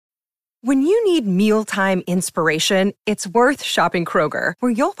When you need mealtime inspiration, it's worth shopping Kroger,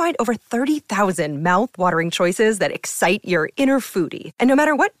 where you'll find over 30,000 mouth-watering choices that excite your inner foodie. And no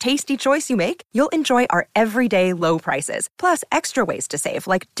matter what tasty choice you make, you'll enjoy our everyday low prices, plus extra ways to save,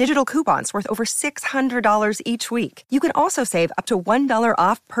 like digital coupons worth over $600 each week. You can also save up to $1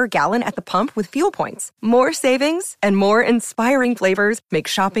 off per gallon at the pump with fuel points. More savings and more inspiring flavors make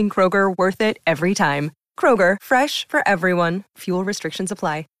shopping Kroger worth it every time. Kroger, fresh for everyone. Fuel restrictions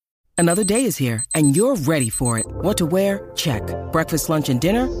apply. Another day is here, and you're ready for it. What to wear? Check. Breakfast, lunch, and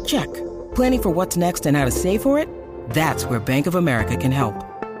dinner? Check. Planning for what's next and how to save for it? That's where Bank of America can help.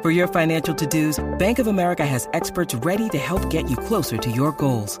 For your financial to-dos, Bank of America has experts ready to help get you closer to your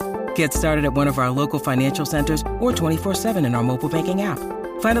goals. Get started at one of our local financial centers or 24/7 in our mobile banking app.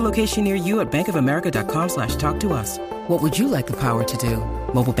 Find a location near you at bankofamerica.com/talktous. What would you like the power to do?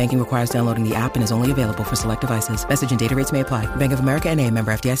 Mobile banking requires downloading the app and is only available for select devices. Message and data rates may apply. Bank of America N.A.,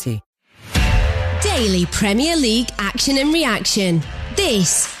 member FDIC. Daily Premier League action and reaction.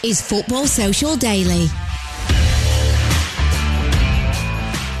 This is Football Social Daily.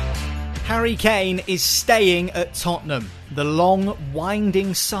 Harry Kane is staying at Tottenham. The long,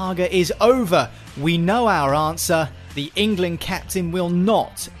 winding saga is over. We know our answer. The England captain will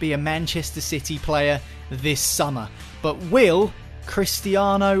not be a Manchester City player this summer. But will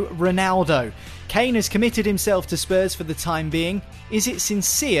Cristiano Ronaldo? Kane has committed himself to Spurs for the time being. Is it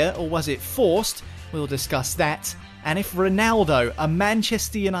sincere or was it forced? We'll discuss that. And if Ronaldo, a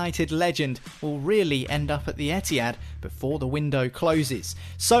Manchester United legend, will really end up at the Etihad before the window closes.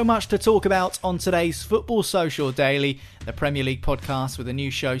 So much to talk about on today's Football Social Daily, the Premier League podcast with a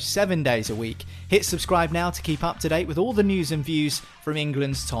new show 7 days a week. Hit subscribe now to keep up to date with all the news and views from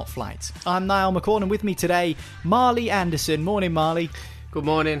England's top flight. I'm Niall McCorn, and with me today, Marley Anderson. Morning, Marley. Good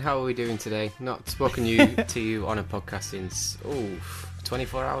morning, how are we doing today? Not spoken to you on a podcast since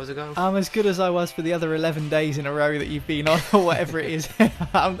 24 hours ago. I'm as good as I was for the other 11 days in a row that you've been on, or whatever it is.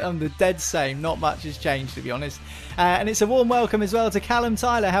 I'm the dead same. Not much has changed, to be honest. And it's a warm welcome as well to Callum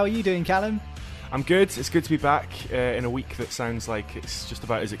Tyler. How are you doing, Callum? I'm good. It's good to be back in a week that sounds like it's just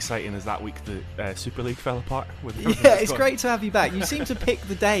about as exciting as that week that Super League fell apart. Yeah, it's great to have you back. You seem to pick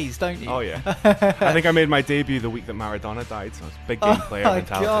the days, don't you? Oh, yeah. I think I made my debut the week that Maradona died, so it's big game player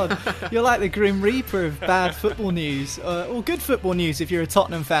mentality. Oh, God. You're like the Grim Reaper of bad football news. Or good football news if you're a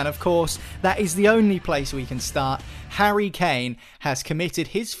Tottenham fan, of course. That is the only place we can start. Harry Kane has committed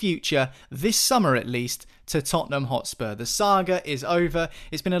his future, this summer at least, to Tottenham Hotspur. The saga is over.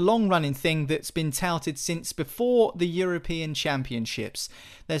 It's been a long-running thing that's been touted since before the European Championships.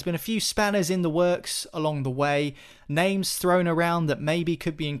 There's been a few spanners in the works along the way, names thrown around that maybe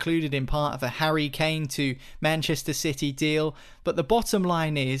could be included in part of a Harry Kane to Manchester City deal, but the bottom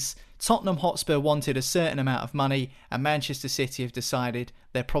line is Tottenham Hotspur wanted a certain amount of money and Manchester City have decided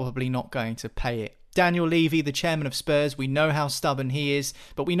they're probably not going to pay it. Daniel Levy, the chairman of Spurs, we know how stubborn he is,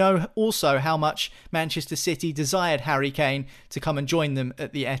 but we know also how much Manchester City desired Harry Kane to come and join them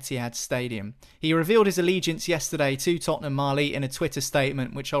at the Etihad Stadium. He revealed his allegiance yesterday to Tottenham, Marley, in a Twitter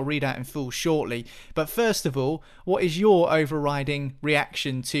statement, which I'll read out in full shortly. But first of all, what is your overriding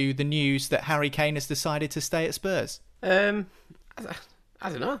reaction to the news that Harry Kane has decided to stay at Spurs? I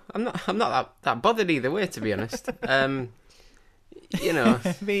don't know. I'm not that bothered either way, to be honest. You know,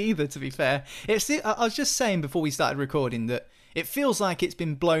 me either, to be fair. I was just saying before we started recording that it feels like it's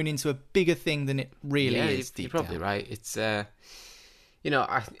been blown into a bigger thing than it really is. You're probably right. It's you know,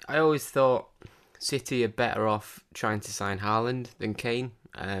 I always thought City are better off trying to sign Haaland than Kane,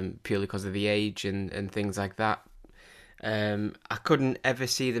 purely because of the age and things like that. I couldn't ever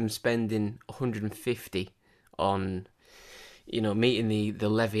see them spending 150 on, you know, meeting the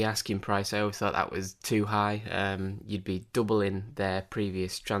Levy asking price. I always thought that was too high. You'd be doubling their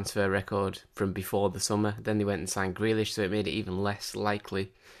previous transfer record from before the summer. Then they went and signed Grealish, so it made it even less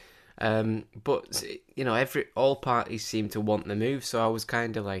likely. But, you know, all parties seemed to want the move, so I was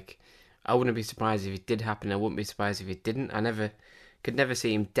kind of like, I wouldn't be surprised if it did happen. I wouldn't be surprised if it didn't. Could never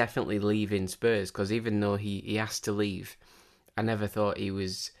see him definitely leaving Spurs, because even though he asked to leave, I never thought he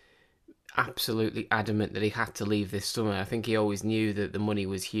was absolutely adamant that he had to leave this summer. I think he always knew that the money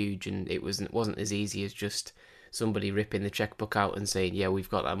was huge and it wasn't as easy as just somebody ripping the checkbook out and saying, yeah, we've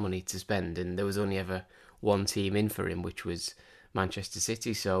got that money to spend. And there was only ever one team in for him, which was Manchester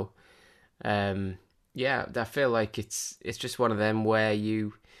City. So yeah, I feel like it's just one of them where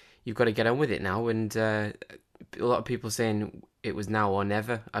you've got to get on with it now. And a lot of people saying it was now or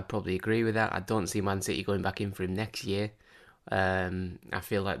never. I'd probably agree with that. I don't see Man City going back in for him next year. I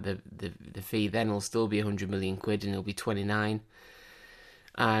feel like the fee then will still be 100 million quid and he'll be 29.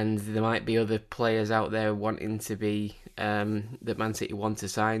 And there might be other players out there wanting to be that Man City want to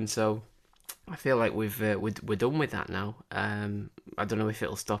sign. So I feel like we're done with that now. I don't know if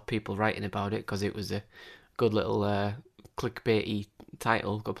it'll stop people writing about it because it was a good little clickbaity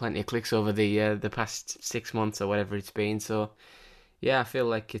title. Got plenty of clicks over the past 6 months or whatever it's been. So yeah, I feel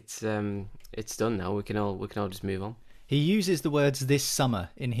like it's done now. We can all just move on. He uses the words "this summer"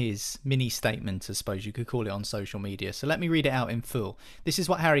 in his mini statement, I suppose you could call it, on social media. So let me read it out in full. This is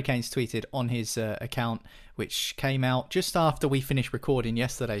what Harry Kane's tweeted on his account, which came out just after we finished recording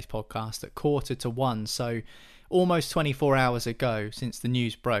yesterday's podcast at 1:45, so almost 24 hours ago since the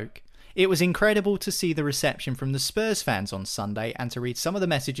news broke. It was incredible to see the reception from the Spurs fans on Sunday and to read some of the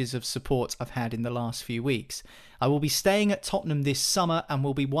messages of support I've had in the last few weeks. I will be staying at Tottenham this summer and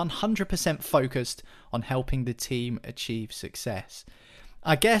will be 100% focused on helping the team achieve success.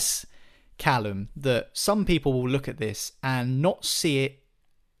 I guess, Callum, that some people will look at this and not see it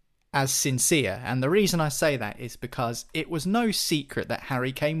as sincere. And the reason I say that is because it was no secret that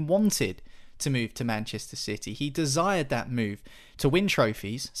Harry Kane wanted to move to Manchester City. He desired that move to win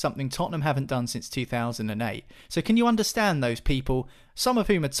trophies, something Tottenham haven't done since 2008. So can you understand those people, some of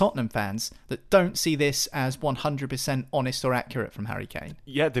whom are Tottenham fans, that don't see this as 100% honest or accurate from Harry Kane?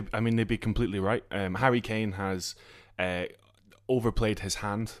 Yeah, they'd be completely right. Harry Kane has overplayed his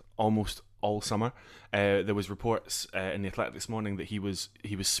hand almost all summer. There was reports in the Athletic this morning that he was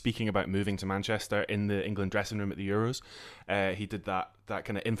speaking about moving to Manchester in the England dressing room at the Euros. He did that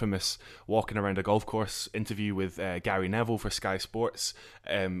kind of infamous walking around a golf course interview with Gary Neville for Sky Sports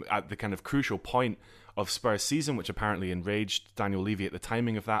at the kind of crucial point of Spurs' season, which apparently enraged Daniel Levy at the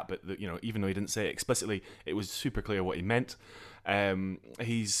timing of that. But even though he didn't say it explicitly, it was super clear what he meant.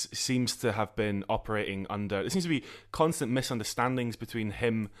 He seems to have been operating under. There seems to be constant misunderstandings between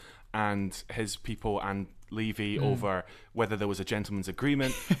him and his people and Levy over whether there was a gentleman's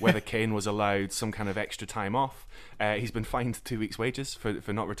agreement, whether Kane was allowed some kind of extra time off. He's been fined 2 weeks' wages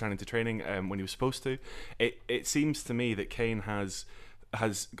for not returning to training when he was supposed to. It seems to me that Kane has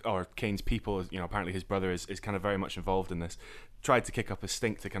or Kane's people, apparently his brother is kind of very much involved in this, tried to kick up a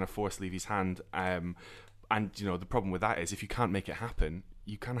stink to kind of force Levy's hand. And the problem with that is if you can't make it happen,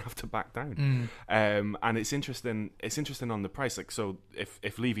 you kind of have to back down. And it's interesting on the price. Like, so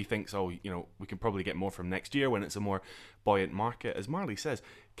if Levy thinks, we can probably get more from next year when it's a more buoyant market, as Marley says,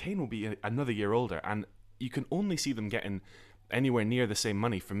 Kane will be another year older, and you can only see them getting anywhere near the same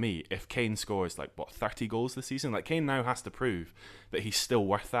money from me if Kane scores 30 goals this season. Like, Kane now has to prove that he's still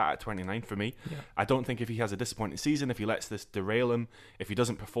worth that at 29 for me. Yeah. I don't think if he has a disappointing season, if he lets this derail him, if he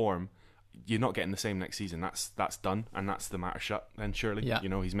doesn't perform, you're not getting the same next season. That's done, and that's the matter shut then, surely. Yeah.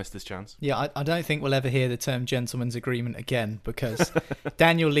 He's missed his chance. Yeah, I don't think we'll ever hear the term gentleman's agreement again, because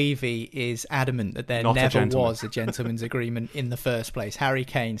Daniel Levy is adamant that there never was a gentleman's agreement in the first place. Harry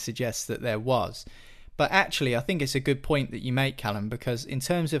Kane suggests that there was. But actually, I think it's a good point that you make, Callum, because in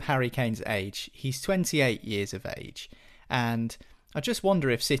terms of Harry Kane's age, he's 28 years of age, and I just wonder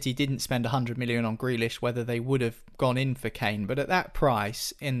if City didn't spend 100 million on Grealish, whether they would have gone in for Kane. But at that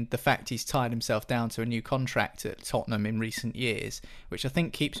price, in the fact he's tied himself down to a new contract at Tottenham in recent years, which I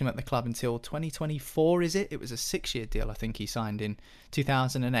think keeps him at the club until 2024, is it? It was a 6-year deal I think he signed in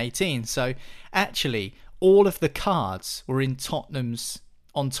 2018. So actually, all of the cards were on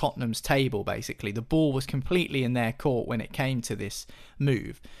Tottenham's table, basically. The ball was completely in their court when it came to this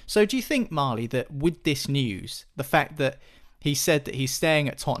move. So do you think, Marley, that with this news, the fact that he said that he's staying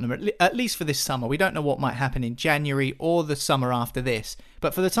at Tottenham, at least for this summer. We don't know what might happen in January or the summer after this.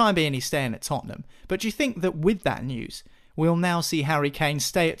 But for the time being, he's staying at Tottenham. But do you think that with that news, we'll now see Harry Kane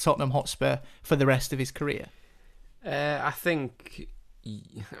stay at Tottenham Hotspur for the rest of his career? I think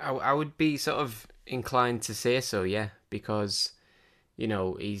I would be sort of inclined to say so, yeah. Because,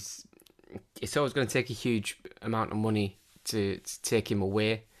 it's always going to take a huge amount of money to take him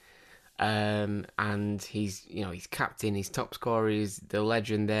away. And he's captain, he's top scorer, he's the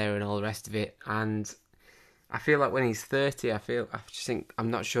legend there and all the rest of it. And I feel like when he's 30,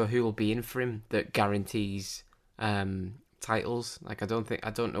 I'm not sure who will be in for him that guarantees titles. Like, I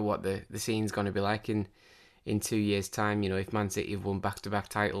don't know what the scene's going to be like in 2 years' time. If Man City have won back-to-back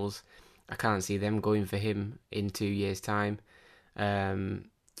titles, I can't see them going for him in 2 years' time.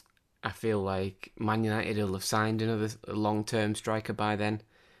 I feel like Man United will have signed another long-term striker by then.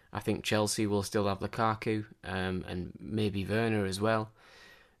 I think Chelsea will still have Lukaku and maybe Werner as well.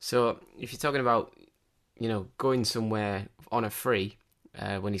 So if you're talking about, going somewhere on a free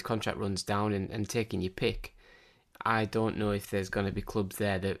when his contract runs down and taking your pick, I don't know if there's going to be clubs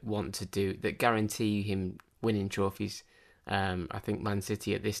there that guarantee him winning trophies. I think Man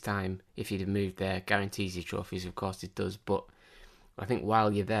City at this time, if he'd have moved there, guarantees you trophies. Of course it does. But I think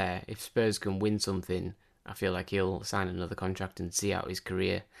while you're there, if Spurs can win something, I feel like he'll sign another contract and see out his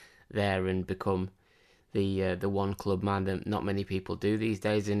career there and become the one club man that not many people do these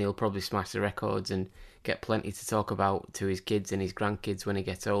days, and he'll probably smash the records and get plenty to talk about to his kids and his grandkids when he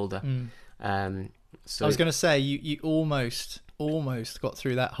gets older. So I was going to say, you almost got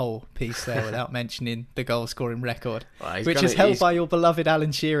through that whole piece there without mentioning the goal scoring record, which is held by your beloved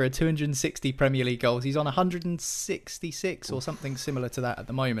Alan Shearer, 260 Premier League goals. He's on 166 or something similar to that at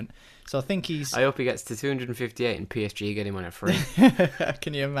the moment. So I think I hope he gets to 258 and PSG get him on a free.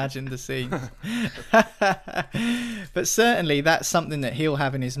 Can you imagine the scenes? But certainly that's something that he'll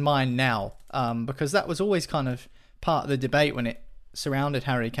have in his mind now, because that was always kind of part of the debate when it surrounded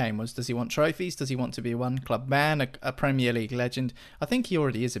Harry Kane. Was, does he want trophies? Does he want to be a one club man, a Premier League legend? I think he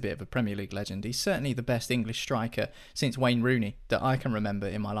already is a bit of a Premier League legend. He's certainly the best English striker since Wayne Rooney that I can remember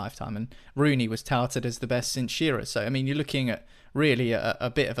in my lifetime, and Rooney was touted as the best since Shearer. So I mean, you're looking at really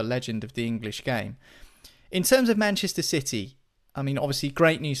a bit of a legend of the English game. In terms of Manchester City, I mean, obviously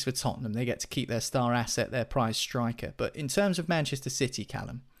great news for Tottenham. They get to keep their star asset, their prize striker. But in terms of Manchester City,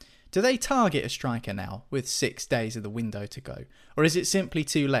 Callum, do they target a striker now with 6 days of the window to go? Or is it simply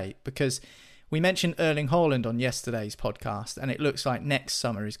too late? Because we mentioned Erling Haaland on yesterday's podcast, and it looks like next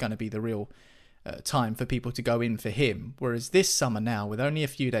summer is going to be the real time for people to go in for him. Whereas this summer now, with only a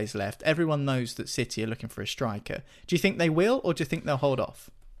few days left, everyone knows that City are looking for a striker. Do you think they will, or do you think they'll hold off?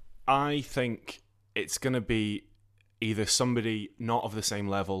 I think it's going to be either somebody not of the same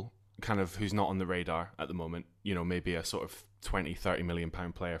level, kind of who's not on the radar at the moment, you know, maybe a sort of 20-30 million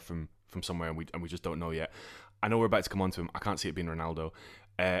pound player from somewhere, and we just don't know yet. I know we're about to come on to him. I can't see it being Ronaldo.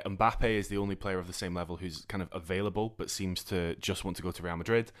 Mbappe is the only player of the same level who's kind of available but seems to just want to go to Real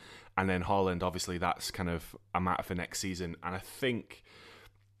Madrid. And then Haaland, obviously that's kind of a matter for next season. And I think,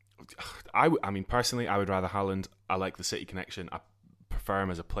 I mean, personally, I would rather Haaland. I like the City connection. I prefer him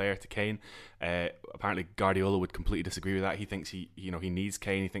as a player to Kane. Apparently Guardiola would completely disagree with that. He thinks he needs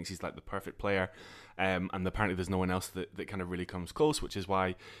Kane. He thinks he's like the perfect player. And apparently there's no one else that kind of really comes close, which is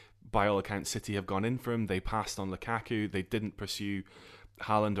why, by all accounts, City have gone in for him. They passed on Lukaku. They didn't pursue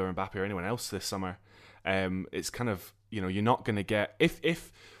Haaland or Mbappe or anyone else this summer. It's kind of, you're not going to get, if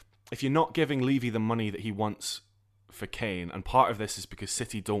you're not giving Levy the money that he wants for Kane, and part of this is because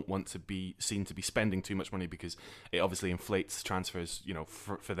City don't want to be seen to be spending too much money because it obviously inflates transfers,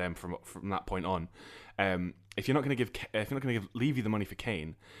 for them from that point on. If you're not going to give Levy the money for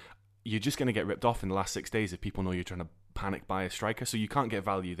Kane, you're just going to get ripped off in the last 6 days if people know you're trying to panic buy a striker. So you can't get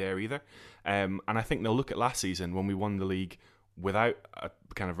value there either. And I think they'll look at last season when we won the league without a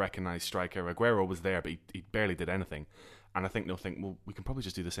kind of recognised striker. Aguero was there, but he barely did anything. And I think they'll think, well, we can probably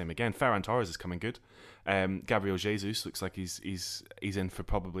just do the same again. Ferran Torres is coming good. Gabriel Jesus looks like he's in for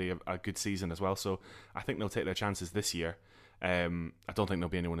probably a good season as well. So I think they'll take their chances this year. I don't think there'll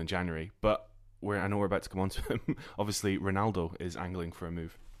be anyone in January, but I know we're about to come on to him. Obviously, Ronaldo is angling for a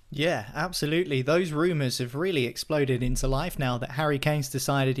move. Yeah, absolutely. Those rumours have really exploded into life now that Harry Kane's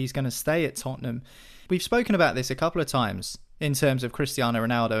decided he's going to stay at Tottenham. We've spoken about this a couple of times in terms of Cristiano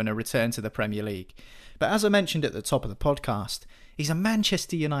Ronaldo and a return to the Premier League. But as I mentioned at the top of the podcast, he's a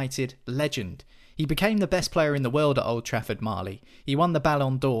Manchester United legend. He became the best player in the world at Old Trafford, Marley. He won the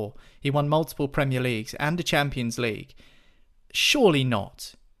Ballon d'Or. He won multiple Premier Leagues and a Champions League. Surely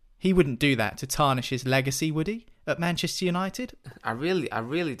not. He wouldn't do that to tarnish his legacy, would he? At Manchester United? I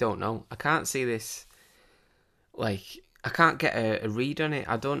really don't know. I can't see this. I can't get a read on it.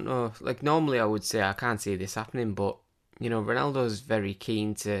 I don't know. Normally I would say I can't see this happening, but Ronaldo's very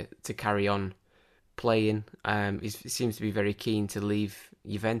keen to carry on playing. He seems to be very keen to leave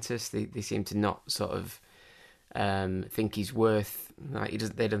Juventus. They seem to not sort of think he's worth.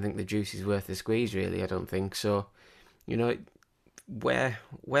 They don't think the juice is worth the squeeze. Really, I don't think so. Where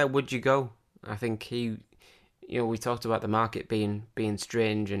would you go? I think we talked about the market being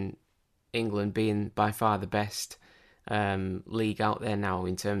strange and England being by far the best league out there now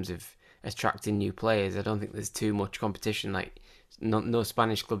in terms of attracting new players. I don't think there's too much competition. No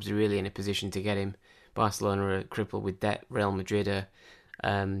Spanish clubs are really in a position to get him. Barcelona are crippled with debt. Real Madrid are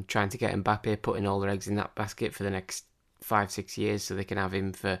trying to get Mbappe, putting all their eggs in that basket for the next 5-6 years so they can have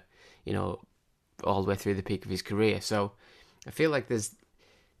him for, all the way through the peak of his career. So I feel like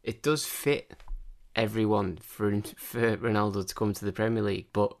it does fit everyone for Ronaldo to come to the Premier League,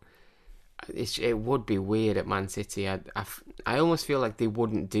 but it would be weird at Man City. I almost feel like they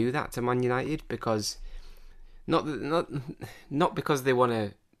wouldn't do that to Man United because not because they want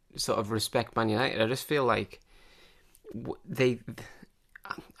to sort of respect Man United. I just feel like they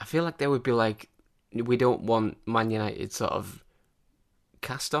would be like, we don't want Man United sort of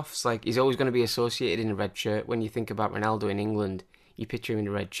cast-offs. He's always going to be associated in a red shirt. When you think about Ronaldo in England, you picture him in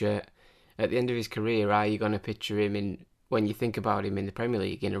a red shirt. At the end of his career, are you going to picture him in when you think about him in the Premier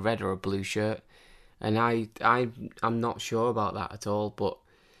League in a red or a blue shirt. And I'm not sure about that at all, but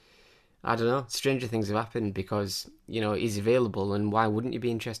I don't know. Stranger things have happened because, he's available, and why wouldn't you be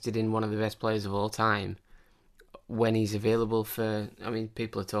interested in one of the best players of all time when he's available for... I mean,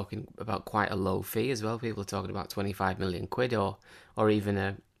 people are talking about quite a low fee as well. People are talking about 25 million quid or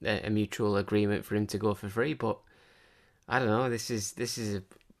even a mutual agreement for him to go for free. But I don't know.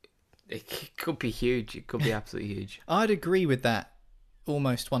 It could be huge. It could be absolutely huge. I'd agree with that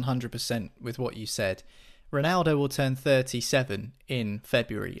almost 100% with what you said. Ronaldo will turn 37 in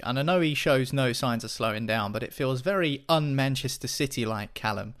February, and I know he shows no signs of slowing down, but it feels very un-Manchester City-like,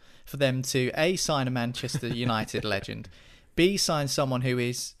 Callum, for them to A, sign a Manchester United legend, B, sign someone who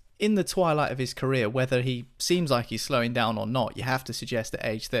is in the twilight of his career. Whether he seems like he's slowing down or not, you have to suggest at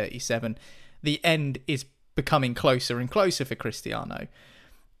age 37 the end is becoming closer and closer for Cristiano.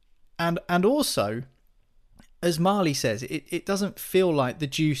 And also, as Marley says, it doesn't feel like the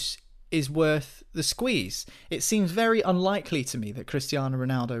juice is worth the squeeze. It seems very unlikely to me that Cristiano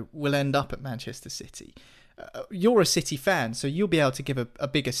Ronaldo will end up at Manchester City. You're a City fan, so you'll be able to give a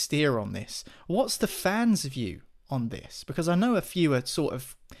bigger steer on this. What's the fans' view on this? Because I know a few are sort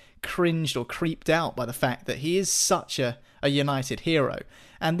of cringed or creeped out by the fact that he is such a United hero.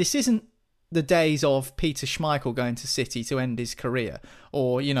 And this isn't the days of Peter Schmeichel going to City to end his career,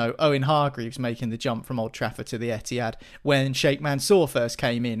 or, Owen Hargreaves making the jump from Old Trafford to the Etihad when Sheikh Mansour first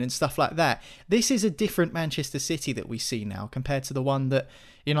came in and stuff like that. This is a different Manchester City that we see now compared to the one that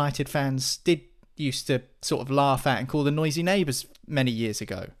United fans used to sort of laugh at and call the noisy neighbours many years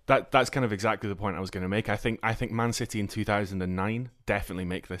ago. That's kind of exactly the point I was going to make. I think Man City in 2009 definitely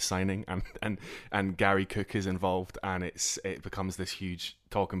make this signing, and Gary Cook is involved, and it becomes this huge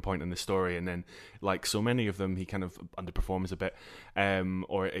talking point in the story. And then, like so many of them, he kind of underperforms a bit,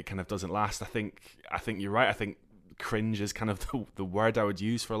 or it kind of doesn't last. I think you're right. I think cringe is kind of the word I would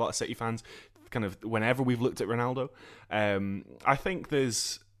use for a lot of City fans. Kind of whenever we've looked at Ronaldo, I think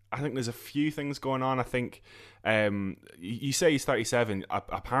there's a few things going on. I think you say he's 37.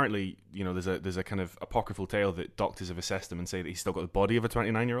 Apparently, there's a kind of apocryphal tale that doctors have assessed him and say that he's still got the body of a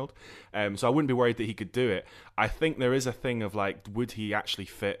 29-year-old. So I wouldn't be worried that he could do it. I think there is a thing of like, would he actually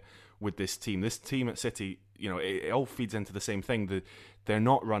fit with this team? This team at City, it all feeds into the same thing. They're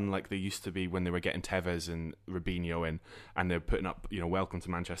not run like they used to be when they were getting Tevez and Robinho in, and they're putting up, welcome to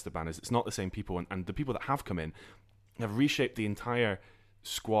Manchester banners. It's not the same people, and the people that have come in have reshaped the entire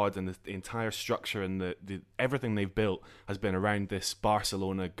squad, and the entire structure, and the everything they've built has been around this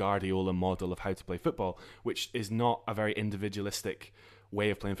Barcelona Guardiola model of how to play football, which is not a very individualistic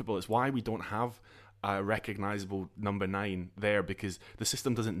way of playing football. It's why we don't have a recognisable number 9 there, because the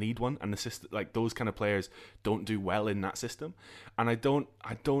system doesn't need one, and the system, like those kind of players, don't do well in that system. And I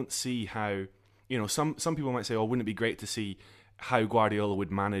don't see how, some people might say, oh, wouldn't it be great to see how Guardiola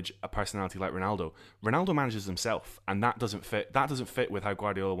would manage a personality like Ronaldo. Ronaldo manages himself, and that doesn't fit with how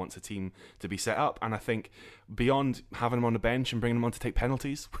Guardiola wants a team to be set up. And I think beyond having him on the bench and bringing him on to take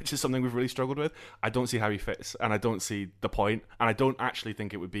penalties, which is something we've really struggled with, I don't see how he fits, and I don't see the point, and I don't actually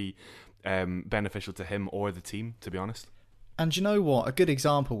think it would be beneficial to him or the team, to be honest. And you know what? A good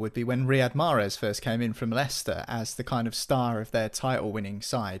example would be when Riyad Mahrez first came in from Leicester as the kind of star of their title-winning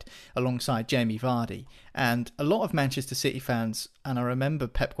side, alongside Jamie Vardy. And a lot of Manchester City fans, and I remember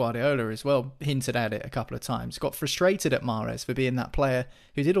Pep Guardiola as well, hinted at it a couple of times, got frustrated at Mahrez for being that player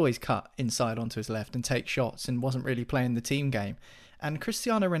who did always cut inside onto his left and take shots and wasn't really playing the team game. And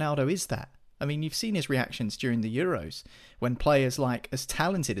Cristiano Ronaldo is that. I mean, you've seen his reactions during the Euros when players like as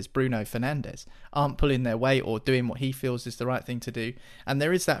talented as Bruno Fernandes aren't pulling their weight or doing what he feels is the right thing to do. And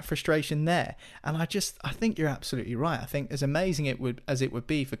there is that frustration there. And I think you're absolutely right. I think as amazing it would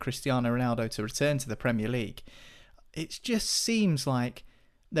be for Cristiano Ronaldo to return to the Premier League, it just seems like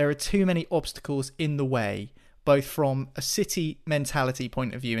there are too many obstacles in the way, both from a City mentality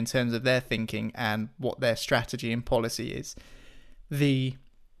point of view in terms of their thinking and what their strategy and policy is. The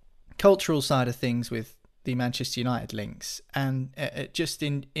cultural side of things with the Manchester United links, and just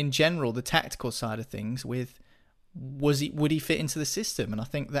in general the tactical side of things with would he fit into the system. And I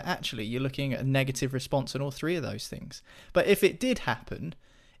think that actually you're looking at a negative response on all three of those things. But if it did happen,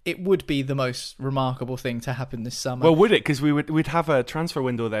 it would be the most remarkable thing to happen this summer. Well, would it? Because we'd have a transfer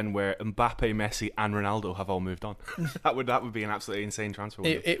window then where Mbappe, Messi and Ronaldo have all moved on. that would be an absolutely insane transfer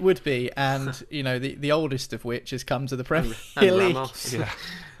window. It would be, and the oldest of which has come to the Premier League. Ramos. Yeah.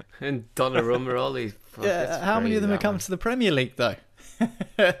 And Donnarumma, all these. How many of them have come to the Premier League though?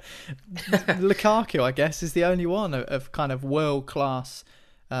 Lukaku, I guess, is the only one of kind of world class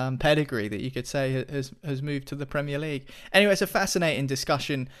pedigree that you could say has moved to the Premier League. Anyway, it's a fascinating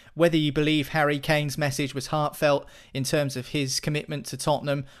discussion. Whether you believe Harry Kane's message was heartfelt in terms of his commitment to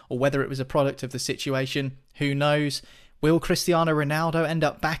Tottenham, or whether it was a product of the situation, who knows? Will Cristiano Ronaldo end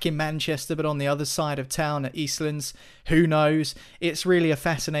up back in Manchester but on the other side of town at Eastlands? Who knows? It's really a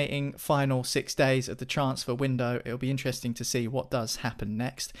fascinating final 6 days of the transfer window. It'll be interesting to see what does happen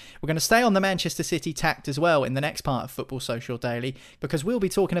next. We're going to stay on the Manchester City tact as well in the next part of Football Social Daily, because we'll be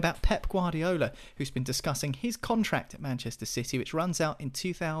talking about Pep Guardiola, who's been discussing his contract at Manchester City, which runs out in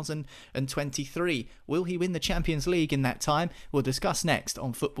 2023. Will he win the Champions League in that time? We'll discuss next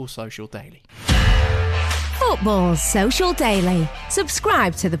on Football Social Daily. Football Social Daily.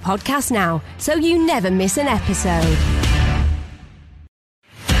 Subscribe to the podcast now so you never miss an episode.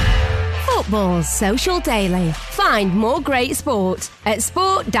 Football Social Daily. Find more great sport at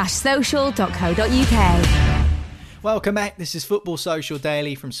sport-social.co.uk. Welcome back. This is Football Social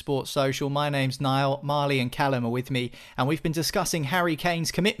Daily from Sports Social. My name's Niall. Marley and Callum are with me, and we've been discussing Harry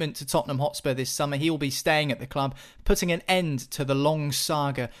Kane's commitment to Tottenham Hotspur this summer. He will be staying at the club, putting an end to the long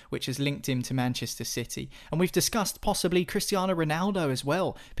saga which has linked him to Manchester City. And we've discussed possibly Cristiano Ronaldo as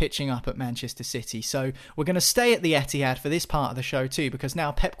well, pitching up at Manchester City. So we're going to stay at the Etihad for this part of the show too, because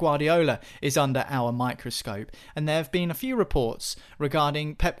now Pep Guardiola is under our microscope. And there have been a few reports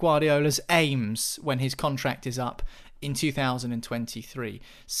regarding Pep Guardiola's aims when his contract is up in 2023.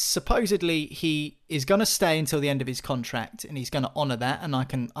 Supposedly he is going to stay until the end of his contract, and he's going to honour that, and I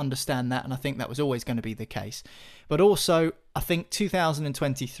can understand that, and I think that was always going to be the case. But also, I think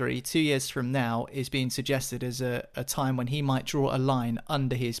 2023, 2 years from now, is being suggested as a time when he might draw a line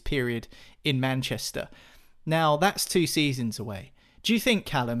under his period in Manchester. Now, that's 2 seasons away. Do you think,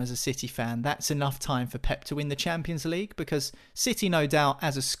 Callum, as a City fan, that's enough time for Pep to win the Champions League? Because City, no doubt,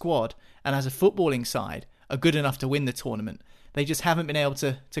 as a squad and as a footballing side, are good enough to win the tournament. They just haven't been able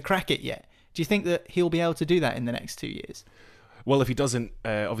to crack it yet. Do you think that he'll be able to do that in the next 2 years? Well, if he doesn't,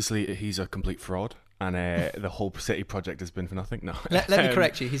 obviously he's a complete fraud, and the whole City project has been for nothing. No, let me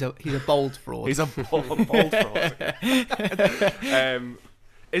correct you. He's a bold fraud. He's a bold fraud.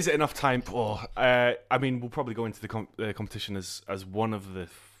 Is it enough time? I mean, we'll probably go into the competition as one of the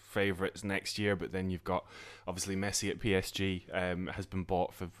favourites next year, but then you've got obviously Messi at PSG has been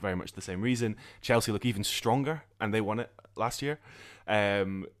bought for very much the same reason. Chelsea look even stronger, and they won it last year. I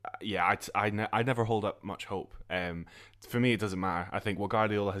never hold up much hope. For me, it doesn't matter. I think what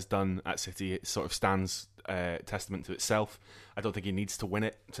Guardiola has done at City, it sort of stands testament to itself. I don't think he needs to win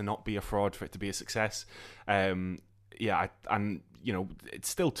it to not be a fraud for it to be a success. It's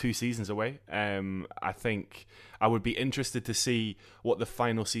still 2 seasons away. I think I would be interested to see what the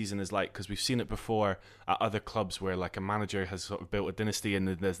final season is like, because we've seen it before at other clubs where like a manager has sort of built a dynasty, and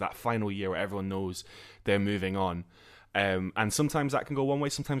there's that final year where everyone knows they're moving on. And sometimes that can go one way.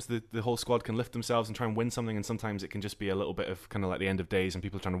 Sometimes the whole squad can lift themselves and try and win something, and sometimes it can just be a little bit of kind of like the end of days and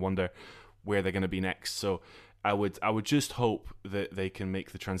people trying to wonder where they're going to be next. So I would just hope that they can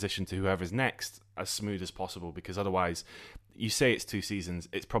make the transition to whoever's next as smooth as possible, because otherwise, you say it's 2 seasons,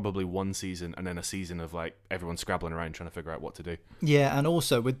 it's probably 1 season and then a season of like everyone scrabbling around trying to figure out what to do. Yeah, and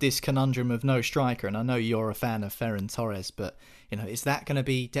also with this conundrum of no striker, and I know you're a fan of Ferran Torres, but is that going to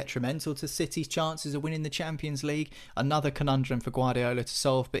be detrimental to City's chances of winning the Champions League? Another conundrum for Guardiola to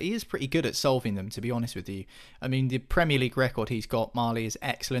solve, but he is pretty good at solving them, to be honest with you. I mean, the Premier League record he's got, Marley, is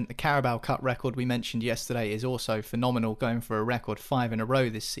excellent. The Carabao Cup record we mentioned yesterday is also phenomenal, going for a record 5 in a row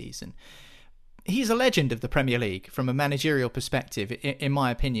this season. He's a legend of the Premier League from a managerial perspective, in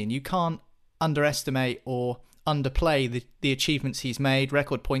my opinion. You can't underestimate or underplay the achievements he's made,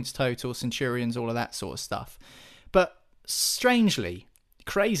 record points total, Centurions, all of that sort of stuff. But strangely,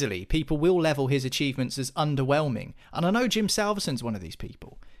 crazily, people will level his achievements as underwhelming. And I know Jim Salverson's one of these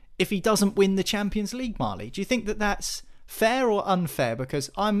people. If he doesn't win the Champions League, Marley, do you think that that's fair or unfair?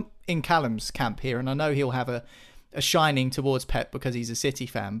 Because I'm in Callum's camp here, and I know he'll have a shining towards Pep because he's a City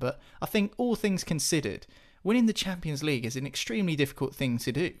fan, but I think all things considered, winning the Champions League is an extremely difficult thing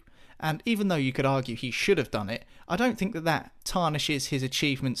to do. And even though you could argue he should have done it, I don't think that tarnishes his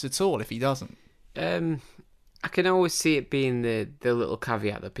achievements at all if he doesn't. I can always see it being the little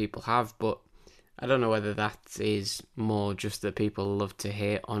caveat that people have, but I don't know whether that is more just that people love to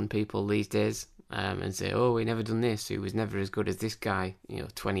hate on people these days. And say, oh, he never done this, he was never as good as this guy,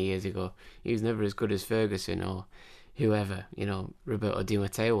 20 years ago. He was never as good as Ferguson or whoever, Roberto Di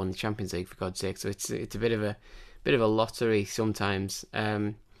Matteo won the Champions League, for God's sake. So it's a bit of a lottery sometimes.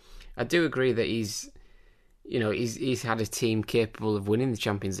 I do agree that he's had a team capable of winning the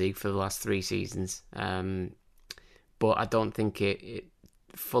Champions League for the last 3 seasons. But I don't think it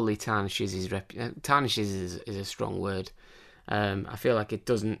fully tarnishes his reputation. Tarnishes is a strong word. I feel like it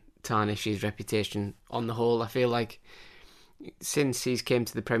doesn't tarnish his reputation on the whole. I feel like since he's came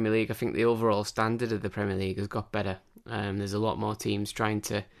to the Premier League, I think the overall standard of the Premier League has got better. There's a lot more teams trying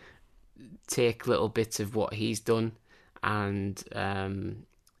to take little bits of what he's done and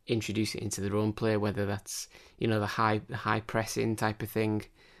introduce it into their own play, whether that's, you know, the high pressing type of thing,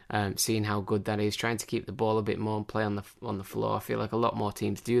 seeing how good that is, trying to keep the ball a bit more and play on the floor. I feel like a lot more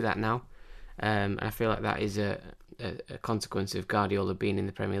teams do that now, and I feel like that is a consequence of Guardiola being in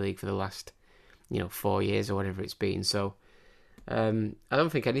the Premier League for the last, 4 years or whatever it's been. So I don't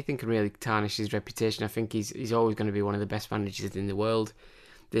think anything can really tarnish his reputation. I think he's always going to be one of the best managers in the world.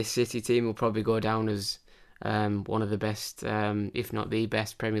 This City team will probably go down as one of the best, if not the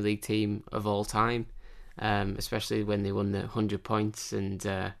best, Premier League team of all time, especially when they won the 100 points and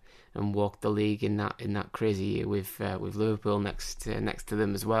walked the league in that crazy year with Liverpool next to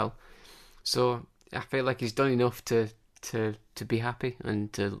them as well. So I feel like he's done enough to be happy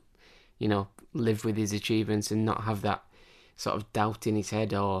and to live with his achievements and not have that sort of doubt in his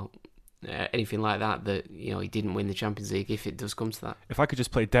head or anything like that he didn't win the Champions League if it does come to that. If I could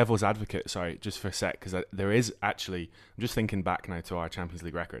just play devil's advocate, sorry, just for a sec, because there is actually, I'm just thinking back now to our Champions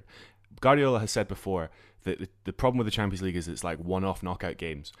League record. Guardiola has said before that the problem with the Champions League is it's like one-off knockout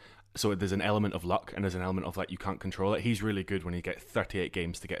games. So there's an element of luck and there's an element of you can't control it. He's really good when you get 38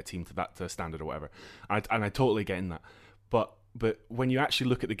 games to get a team to a standard or whatever. And I totally get in that. But when you actually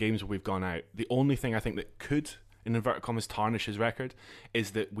look at the games where we've gone out, the only thing I think that could, in inverted commas, tarnish his record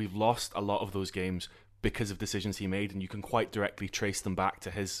is that we've lost a lot of those games because of decisions he made, and you can quite directly trace them back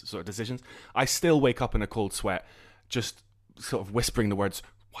to his sort of decisions. I still wake up in a cold sweat just sort of whispering the words,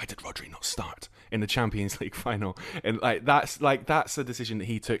 why did Rodri not start in the Champions League final? And that's a decision that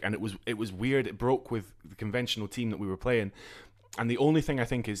he took, and it was weird. It broke with the conventional team that we were playing. And the only thing I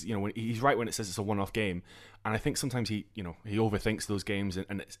think is, when he's right when it says it's a one-off game, and I think sometimes he overthinks those games,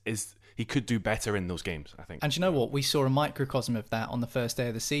 and he could do better in those games, I think. And you know what? We saw a microcosm of that on the first day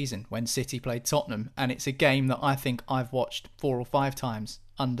of the season when City played Tottenham, and it's a game that I think I've watched 4 or 5 times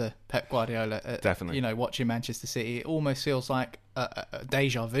under Pep Guardiola. Definitely. Watching Manchester City, it almost feels like a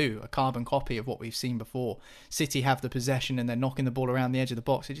deja vu, a carbon copy of what we've seen before. City have the possession and they're knocking the ball around the edge of the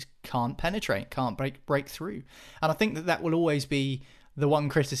box. It just can't penetrate, can't break through. And I think that will always be the one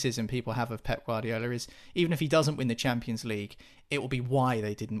criticism people have of Pep Guardiola is even if he doesn't win the Champions League, it will be why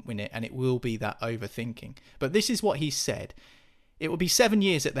they didn't win it, and it will be that overthinking. But this is what he said. It will be 7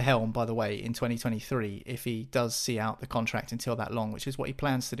 years at the helm, by the way, in 2023, if he does see out the contract until that long, which is what he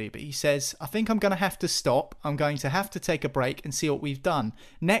plans to do. But he says, I think I'm going to have to stop. I'm going to have to take a break and see what we've done.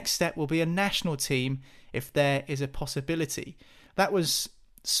 Next step will be a national team if there is a possibility. That was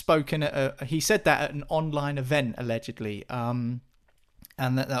spoken he said that at an online event, allegedly.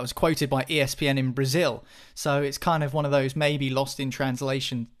 And that was quoted by ESPN in Brazil. So it's kind of one of those maybe lost in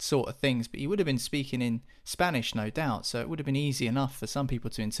translation sort of things. But he would have been speaking in Spanish, no doubt. So it would have been easy enough for some people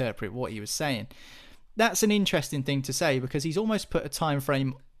to interpret what he was saying. That's an interesting thing to say because he's almost put a time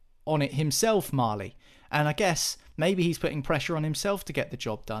frame on it himself, Marley. And I guess maybe he's putting pressure on himself to get the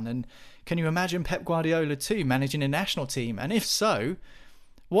job done. And can you imagine Pep Guardiola too managing a national team? And if so,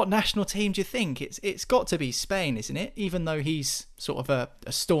 what national team do you think? It's got to be Spain, isn't it? Even though he's sort of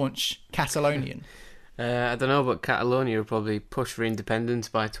a staunch Catalonian. I don't know, but Catalonia will probably push for independence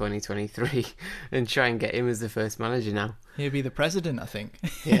by 2023 and try and get him as the first manager now. He'll be the president, I think.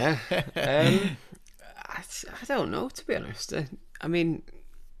 Yeah. I don't know, to be honest. I mean,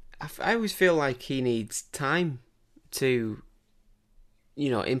 I always feel like he needs time to,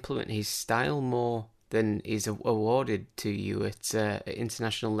 implement his style more than is awarded to you at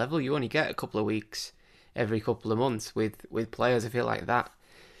international level. You only get a couple of weeks every couple of months with players. I feel like that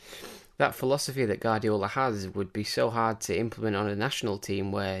philosophy that Guardiola has would be so hard to implement on a national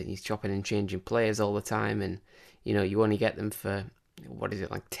team where he's chopping and changing players all the time, and you only get them for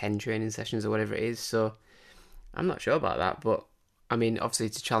 10 training sessions or whatever it is. So I'm not sure about that, but I mean, obviously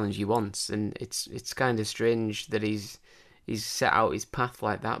it's a challenge he wants, and it's kind of strange that he's set out his path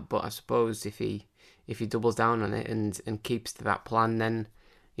like that. But I suppose if he doubles down on it and keeps to that plan, then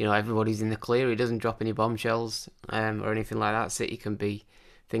everybody's in the clear. He doesn't drop any bombshells or anything like that. City can be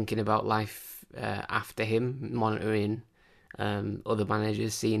thinking about life after him, monitoring other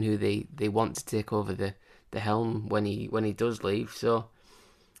managers, seeing who they want to take over the helm when he does leave. So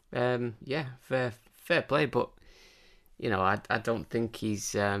fair play. But I don't think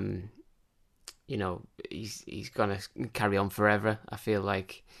he's he's gonna carry on forever. I feel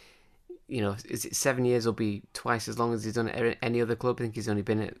like, is it 7 years will be twice as long as he's done at any other club? I think he's only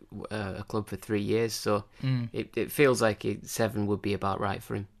been at a club for 3 years, so it feels like 7 would be about right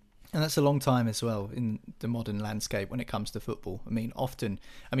for him. And that's a long time as well in the modern landscape when it comes to football.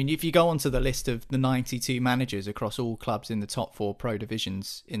 If you go onto the list of the 92 managers across all clubs in the top 4 pro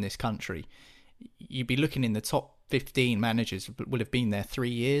divisions in this country, you'd be looking in the top 15 managers will have been there 3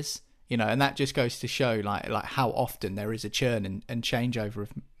 years, and that just goes to show like how often there is a churn and changeover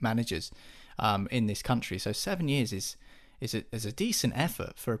of managers in this country. So 7 years is a decent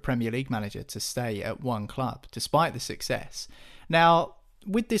effort for a Premier League manager to stay at one club despite the success. Now,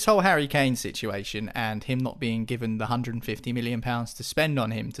 with this whole Harry Kane situation and him not being given the £150 million to spend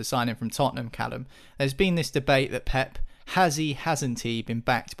on him to sign him from Tottenham, Callum, there's been this debate that Pep, hasn't he been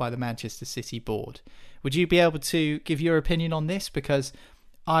backed by the Manchester City board? Would you be able to give your opinion on this? Because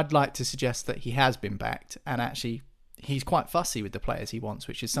I'd like to suggest that he has been backed, and actually he's quite fussy with the players he wants,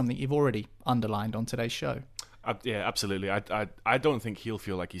 which is something you've already underlined on today's show. Yeah, absolutely. I don't think he'll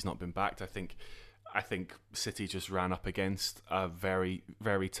feel like he's not been backed. I think City just ran up against a very,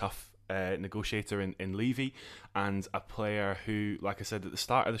 very tough negotiator in Levy, and a player who, like I said at the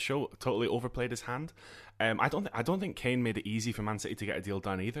start of the show, totally overplayed his hand. I don't think Kane made it easy for Man City to get a deal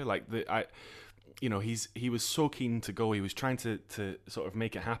done either. He was so keen to go. He was trying to sort of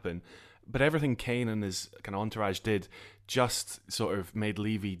make it happen, but everything Kane and his kind of entourage did just sort of made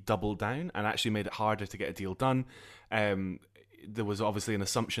Levy double down and actually made it harder to get a deal done. There was obviously an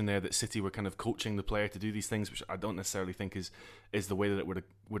assumption there that City were kind of coaching the player to do these things, which I don't necessarily think is the way that it would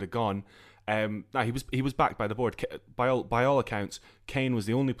have gone. He was backed by the board. By all accounts, Kane was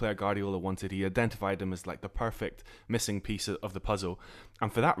the only player Guardiola wanted. He identified him as like the perfect missing piece of the puzzle,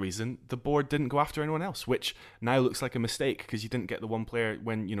 and for that reason, the board didn't go after anyone else, which now looks like a mistake because you didn't get the one player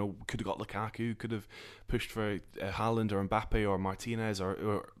when could have got Lukaku, could have pushed for Haaland or Mbappe or Martinez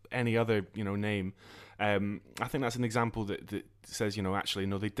or any other name. I think that's an example that says, actually,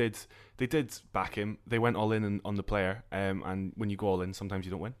 no, they did back him. They went all in on the player, and when you go all in, sometimes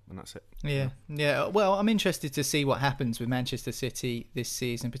you don't win, and that's it. Yeah. Well, I'm interested to see what happens with Manchester City this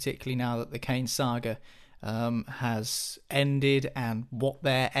season, particularly now that the Kane saga has ended, and what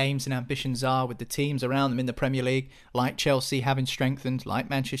their aims and ambitions are with the teams around them in the Premier League, like Chelsea having strengthened, like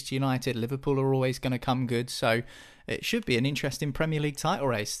Manchester United. Liverpool are always going to come good, so it should be an interesting Premier League title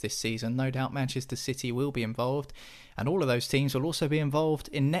race this season. No doubt Manchester City will be involved, and all of those teams will also be involved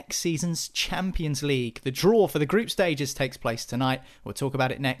in next season's Champions League. The draw for the group stages takes place tonight. We'll talk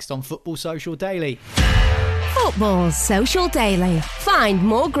about it next on Football Social Daily. Football Social Daily. Find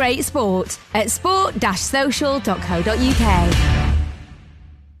more great sport at sport-social.co.uk.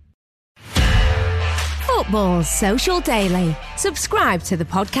 Football Social Daily. Subscribe to the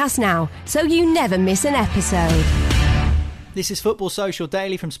podcast now so you never miss an episode. This is Football Social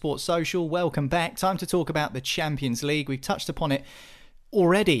Daily from Sports Social. Welcome back. Time to talk about the Champions League. We've touched upon it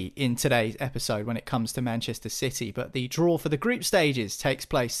already in today's episode when it comes to Manchester City, but the draw for the group stages takes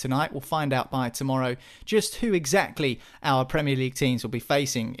place tonight. We'll find out by tomorrow just who exactly our Premier League teams will be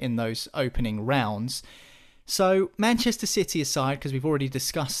facing in those opening rounds. So, Manchester City aside, because we've already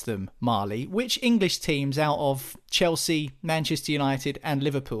discussed them, Marley, which English teams out of Chelsea, Manchester United and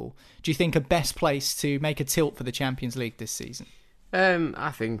Liverpool do you think are best placed to make a tilt for the Champions League this season?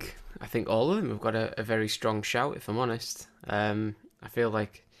 I think all of them have got a very strong shout, if I'm honest. I feel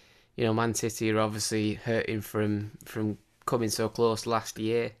like, Man City are obviously hurting from coming so close last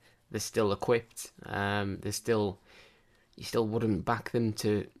year. They're still equipped. You still wouldn't back them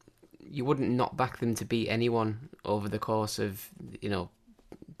to... You wouldn't not back them to beat anyone over the course of the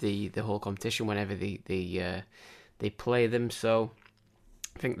whole competition whenever they play them. So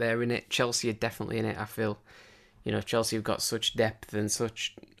I think they're in it. Chelsea are definitely in it. I feel Chelsea have got such depth and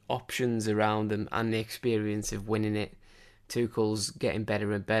such options around them, and the experience of winning it. Tuchel's getting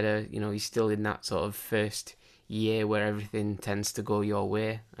better and better. He's still in that sort of first year where everything tends to go your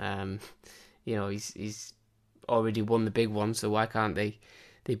way. He's already won the big one, so why can't they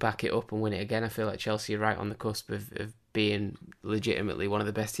back it up and win it again? I feel like Chelsea are right on the cusp of being legitimately one of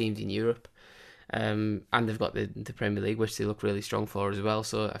the best teams in Europe. And they've got the Premier League, which they look really strong for as well.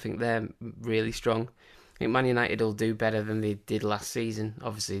 So I think they're really strong. I think Man United will do better than they did last season.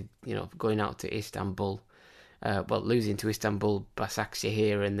 Obviously, going out to Istanbul, losing to Istanbul,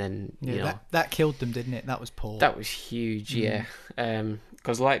 Başakşehir, and then that killed them, didn't it? That was poor. That was huge, yeah.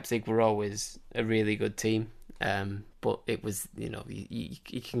 Because Leipzig were always a really good team. But it was, you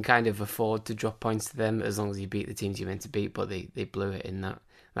can kind of afford to drop points to them as long as you beat the teams you're meant to beat. But they blew it in that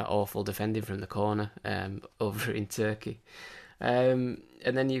awful defending from the corner over in Turkey. And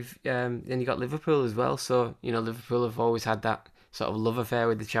then you got Liverpool as well. So Liverpool have always had that sort of love affair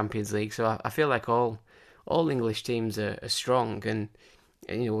with the Champions League. So I feel like all English teams are strong, and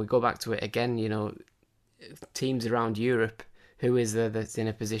we go back to it again. Teams around Europe who is there that's in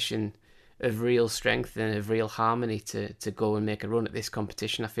a position of real strength and of real harmony to go and make a run at this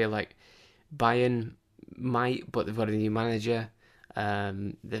competition. I feel like Bayern might, but they've got a new manager.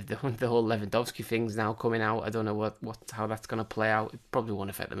 The whole Lewandowski thing's now coming out. I don't know how that's going to play out. It probably won't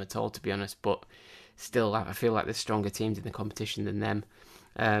affect them at all, to be honest, but still, I feel like there's stronger teams in the competition than them.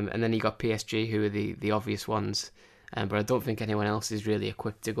 And then you got PSG, who are the obvious ones, but I don't think anyone else is really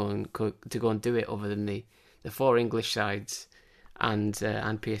equipped to go and do it other than the 4 English sides and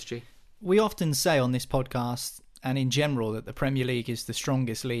PSG. We often say on this podcast and in general that the Premier League is the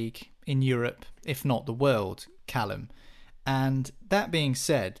strongest league in Europe, if not the world, Callum. And that being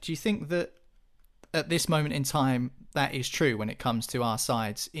said, do you think that at this moment in time that is true when it comes to our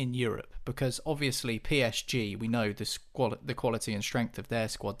sides in Europe? Because obviously PSG, we know the quality and strength of their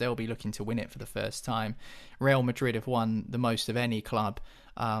squad. They'll be looking to win it for the first time. Real Madrid have won the most of any club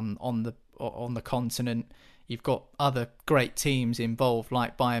on the continent. You've got other great teams involved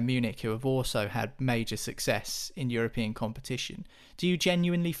like Bayern Munich who have also had major success in European competition. Do you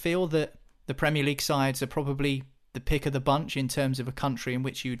genuinely feel that the Premier League sides are probably the pick of the bunch in terms of a country in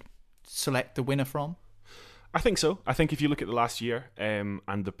which you'd select the winner from? I think so. I think if you look at the last year and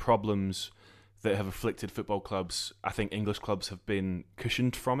the problems that have afflicted football clubs, I think English clubs have been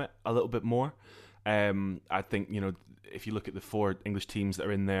cushioned from it a little bit more. I think, if you look at the 4 English teams that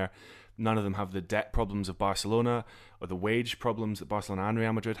are in there, none of them have the debt problems of Barcelona or the wage problems that Barcelona and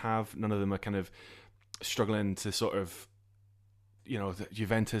Real Madrid have. None of them are kind of struggling to sort of,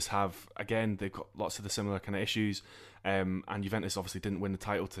 Juventus have, again, they've got lots of the similar kind of issues. And Juventus obviously didn't win the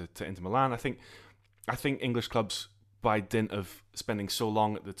title to Inter Milan. I think English clubs, by dint of spending so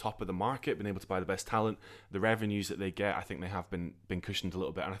long at the top of the market, been able to buy the best talent, the revenues that they get, I think they have been cushioned a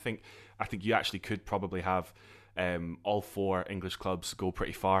little bit. And I think you actually could probably have all 4 English clubs go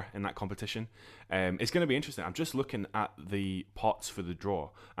pretty far in that competition. It's going to be interesting. I'm just looking at the pots for the draw,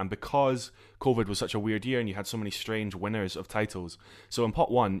 and because COVID was such a weird year and you had so many strange winners of titles, so in pot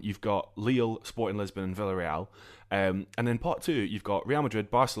 1 you've got Lille, Sporting Lisbon and Villarreal, and in pot 2 you've got Real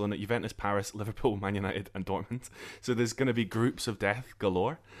Madrid, Barcelona, Juventus, Paris, Liverpool, Man United and Dortmund. So there's going to be groups of death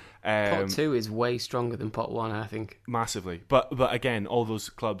galore. Pot 2 is way stronger than pot 1, I think. Massively, but again, all those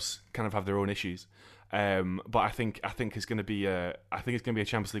clubs kind of have their own issues. But I think it's going to be a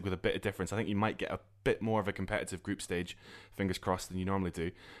Champions League with a bit of difference. I think you might get a bit more of a competitive group stage, fingers crossed, than you normally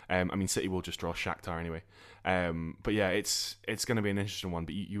do. City will just draw Shakhtar anyway. But yeah, it's going to be an interesting one.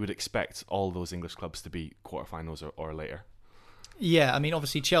 But you would expect all those English clubs to be quarterfinals or later. Yeah,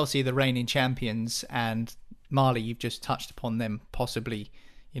 obviously Chelsea, the reigning champions, and Marley, you've just touched upon them possibly,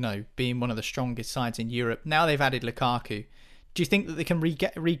 being one of the strongest sides in Europe. Now they've added Lukaku. Do you think that they can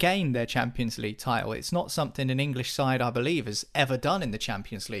regain their Champions League title? It's not something an English side, I believe, has ever done in the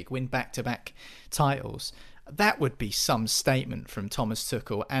Champions League, win back-to-back titles. That would be some statement from Thomas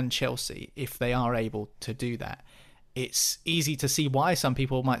Tuchel and Chelsea if they are able to do that. It's easy to see why some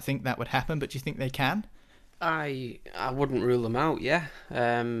people might think that would happen, but do you think they can? I wouldn't rule them out, yeah.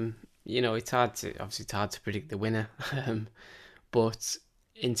 It's hard to predict the winner. But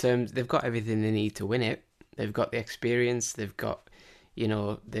in terms, they've got everything they need to win it. They've got the experience. They've got,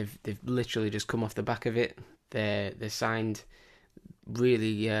 they've literally just come off the back of it. They signed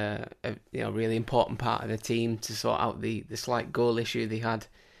really, really important part of the team to sort out the slight goal issue they had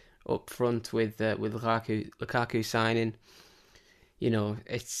up front with Lukaku signing.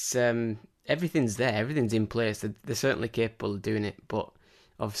 It's everything's there. Everything's in place. They're certainly capable of doing it. But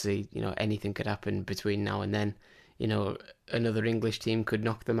obviously, anything could happen between now and then. Another English team could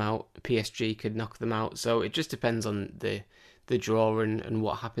knock them out. PSG could knock them out. So it just depends on the draw and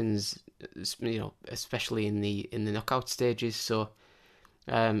what happens, especially in the knockout stages. So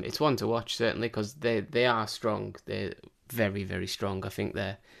it's one to watch, certainly, because they are strong. They're very, very strong. I think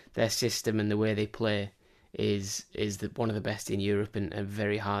their system and the way they play is one of the best in Europe and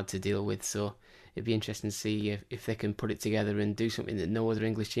very hard to deal with. So it'd be interesting to see if they can put it together and do something that no other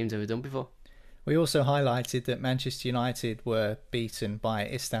English team's ever done before. We also highlighted that Manchester United were beaten by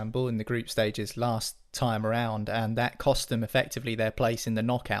Istanbul in the group stages last time around, and that cost them effectively their place in the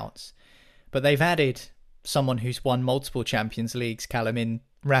knockouts. But they've added someone who's won multiple Champions Leagues, Callum, in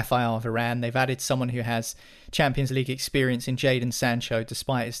Rafael Varane. They've added someone who has Champions League experience in Jadon Sancho,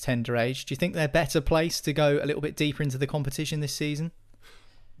 despite his tender age. Do you think they're better placed to go a little bit deeper into the competition this season?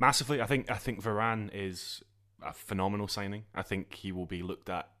 Massively. I think Varane is a phenomenal signing. I think he will be looked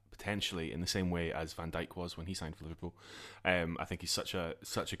at potentially in the same way as Van Dijk was when he signed for Liverpool. I think he's such a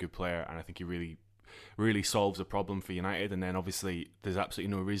good player, and I think he really solves a problem for United. And then obviously there's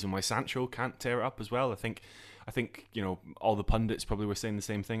absolutely no reason why Sancho can't tear it up as well. I think I think, all the pundits probably were saying the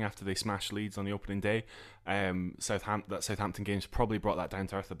same thing after they smashed Leeds on the opening day. That Southampton game's probably brought that down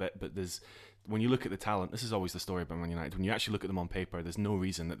to earth a bit, but when you look at the talent, this is always the story about Man United. When you actually look at them on paper, there's no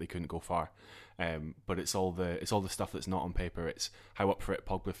reason that they couldn't go far. But it's all the stuff that's not on paper. It's how up for it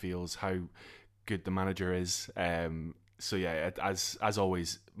Pogba feels, how good the manager is. So yeah, as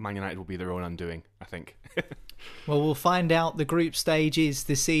always, Man United will be their own undoing, I think. Well, we'll find out the group stages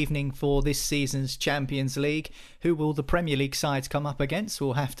this evening for this season's Champions League. Who will the Premier League sides come up against?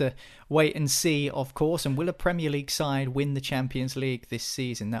 We'll have to wait and see, of course. And will a Premier League side win the Champions League this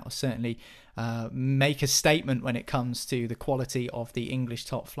season? That will certainly make a statement when it comes to the quality of the English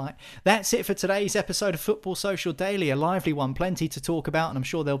top flight. That's it for today's episode of Football Social Daily. A lively one, plenty to talk about, and I'm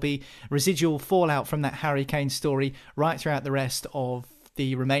sure there'll be residual fallout from that Harry Kane story right throughout the rest of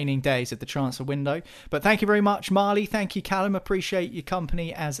the remaining days of the transfer window. But thank you very much, Marley. Thank you, Callum. Appreciate your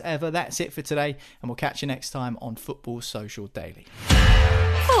company as ever. That's it for today, and we'll catch you next time on Football Social Daily.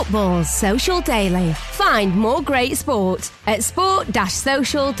 Football Social Daily. Find more great sport at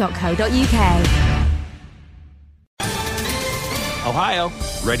sport-social.co.uk. Ohio,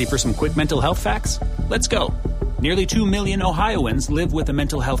 ready for some quick mental health facts? Let's go. Nearly 2 million Ohioans live with a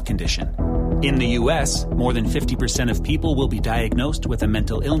mental health condition. In the U.S., more than 50% of people will be diagnosed with a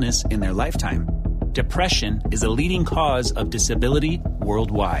mental illness in their lifetime. Depression is a leading cause of disability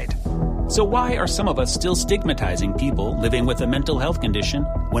worldwide. So why are some of us still stigmatizing people living with a mental health condition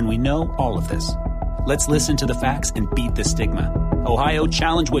when we know all of this? Let's listen to the facts and beat the stigma. Ohio,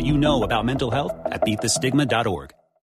 challenge what you know about mental health at beatthestigma.org.